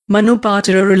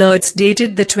Manupatra Alerts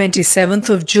dated the 27th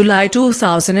of July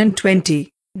 2020.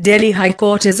 Delhi High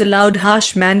Court has allowed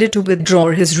Harsh Manda to withdraw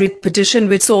his writ petition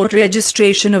which sought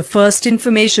registration of first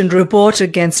information report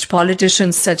against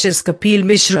politicians such as Kapil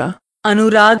Mishra,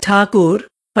 Anurag Thakur,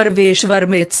 Parvesh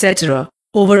Verma etc.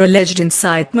 over alleged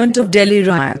incitement of Delhi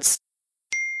riots.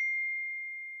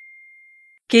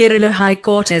 Kerala High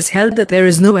Court has held that there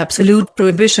is no absolute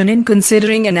prohibition in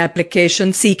considering an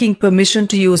application seeking permission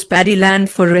to use paddy land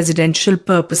for residential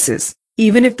purposes,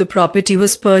 even if the property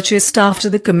was purchased after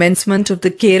the commencement of the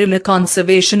Kerala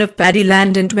Conservation of Paddy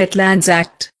Land and Wetlands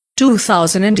Act,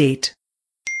 2008.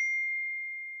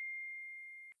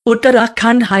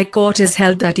 Uttarakhand High Court has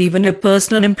held that even a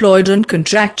person employed on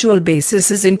contractual basis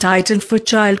is entitled for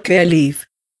childcare leave.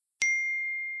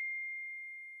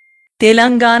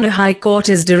 Telangana High Court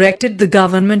has directed the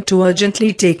government to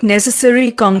urgently take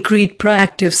necessary concrete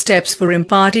proactive steps for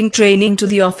imparting training to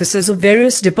the officers of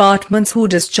various departments who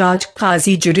discharge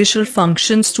quasi-judicial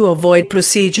functions to avoid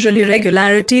procedural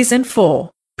irregularities and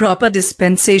for proper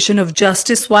dispensation of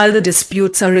justice while the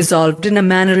disputes are resolved in a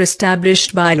manner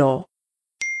established by law.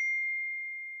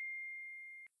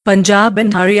 Punjab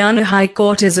and Haryana High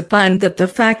Court has opined that the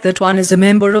fact that one is a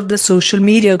member of the social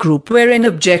media group where an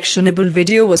objectionable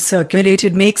video was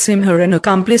circulated makes him/her an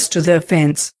accomplice to the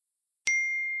offence.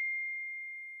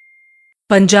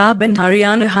 Punjab and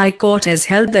Haryana High Court has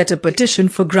held that a petition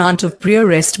for grant of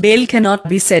pre-arrest bail cannot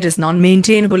be said as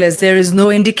non-maintainable as there is no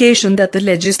indication that the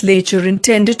legislature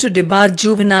intended to debar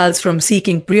juveniles from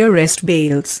seeking pre-arrest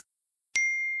bails.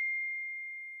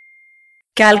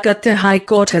 Calcutta High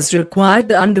Court has required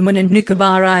the Andaman and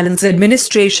Nicobar Islands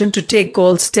administration to take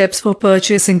all steps for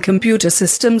purchasing computer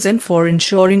systems and for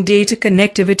ensuring data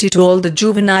connectivity to all the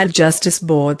juvenile justice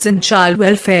boards and child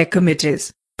welfare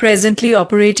committees presently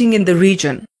operating in the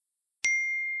region.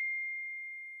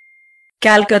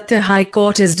 Calcutta High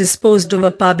Court has disposed of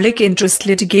a public interest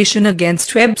litigation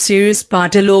against web series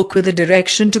Patalok with a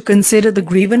direction to consider the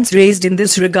grievance raised in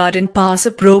this regard and pass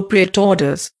appropriate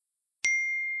orders.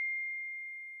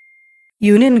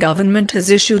 Union Government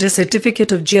has issued a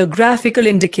Certificate of Geographical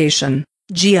Indication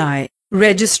 (GI)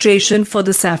 registration for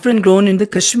the saffron grown in the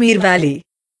Kashmir Valley.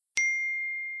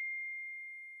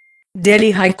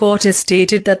 Delhi High Court has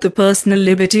stated that the personal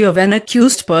liberty of an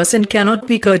accused person cannot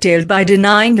be curtailed by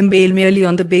denying him bail merely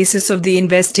on the basis of the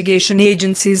investigation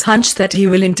agency's hunch that he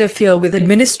will interfere with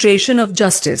administration of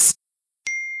justice.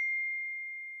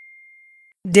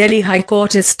 Delhi High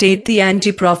Court has stayed the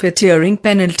anti-profiteering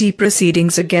penalty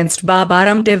proceedings against Baba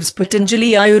Ramdev's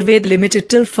Patanjali Ayurved Limited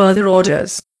till further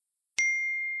orders.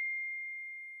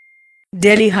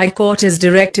 Delhi High Court has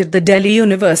directed the Delhi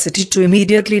University to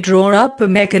immediately draw up a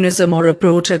mechanism or a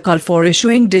protocol for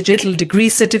issuing digital degree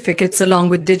certificates along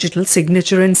with digital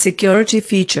signature and security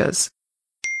features.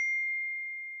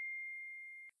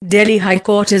 Delhi High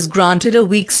Court has granted a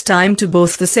week's time to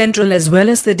both the central as well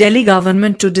as the Delhi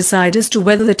government to decide as to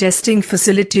whether the testing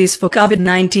facilities for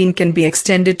COVID-19 can be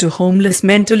extended to homeless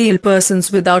mentally ill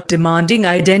persons without demanding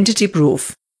identity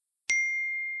proof.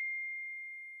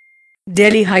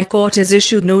 Delhi High Court has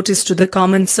issued notice to the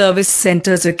Common Service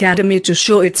Centres Academy to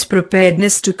show its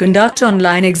preparedness to conduct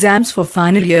online exams for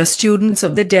final year students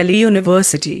of the Delhi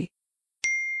University.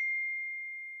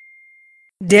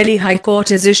 Delhi High Court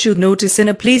has issued notice in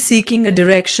a plea seeking a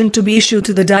direction to be issued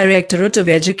to the Directorate of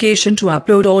Education to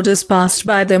upload orders passed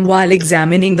by them while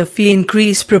examining the fee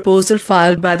increase proposal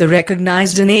filed by the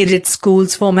recognized and aided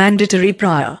schools for mandatory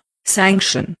prior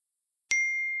sanction.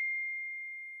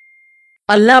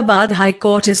 Allahabad High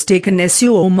Court has taken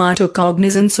SUO to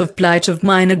cognizance of plight of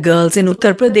minor girls in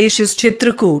Uttar Pradesh's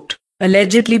Chitrakoot,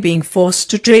 allegedly being forced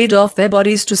to trade off their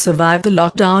bodies to survive the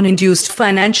lockdown-induced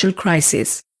financial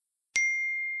crisis.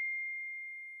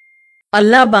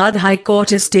 Allahabad High Court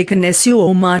has taken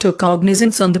SUO to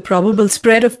cognizance on the probable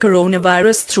spread of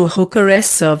coronavirus through hookahs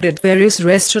served at various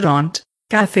restaurants,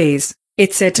 cafes,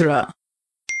 etc.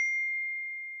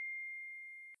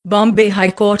 Bombay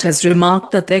High Court has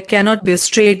remarked that there cannot be a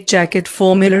straitjacket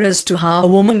formula as to how a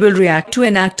woman will react to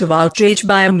an act of outrage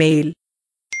by a male.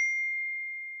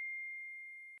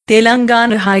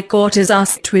 Telangana High Court has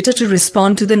asked Twitter to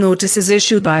respond to the notices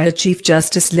issued by a Chief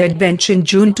Justice-led bench in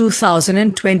June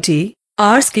 2020,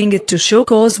 asking it to show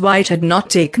cause why it had not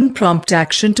taken prompt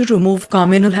action to remove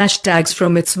communal hashtags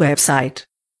from its website.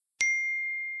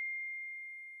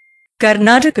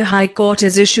 Karnataka High Court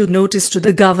has issued notice to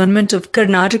the Government of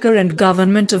Karnataka and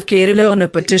Government of Kerala on a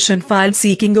petition filed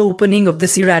seeking opening of the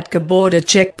Siratka border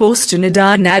checkpost in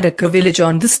Nadaka village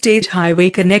on the state highway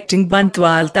connecting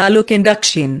Bantwal Taluk in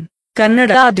Dakshin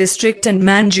Kannada district and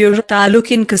Manjur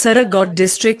Taluk in Kasaragod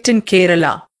district in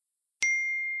Kerala.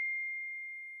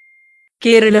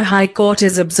 Kerala High Court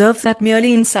has observed that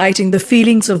merely inciting the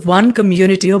feelings of one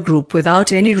community or group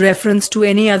without any reference to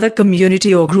any other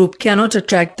community or group cannot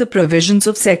attract the provisions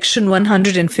of Section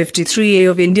 153A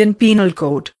of Indian Penal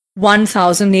Code,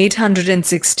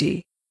 1860.